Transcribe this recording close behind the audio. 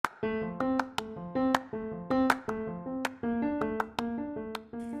Some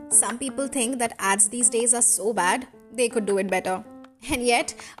people think that ads these days are so bad, they could do it better. And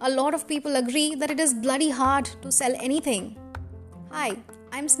yet, a lot of people agree that it is bloody hard to sell anything. Hi,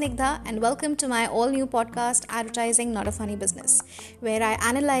 I'm Snigdha and welcome to my all-new podcast, Advertising Not a Funny Business, where I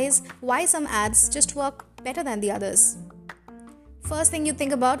analyze why some ads just work better than the others. First thing you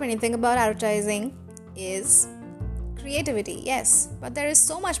think about when you think about advertising is creativity, yes, but there is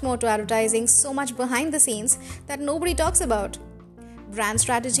so much more to advertising, so much behind the scenes that nobody talks about. Brand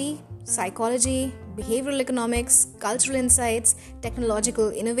strategy, psychology, behavioral economics, cultural insights, technological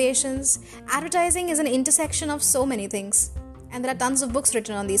innovations. Advertising is an intersection of so many things, and there are tons of books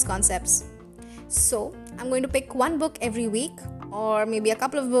written on these concepts. So, I'm going to pick one book every week, or maybe a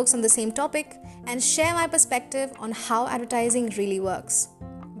couple of books on the same topic, and share my perspective on how advertising really works.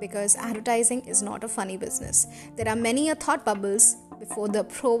 Because advertising is not a funny business. There are many thought bubbles before the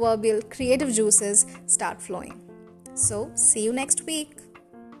proverbial creative juices start flowing. So, see you next week.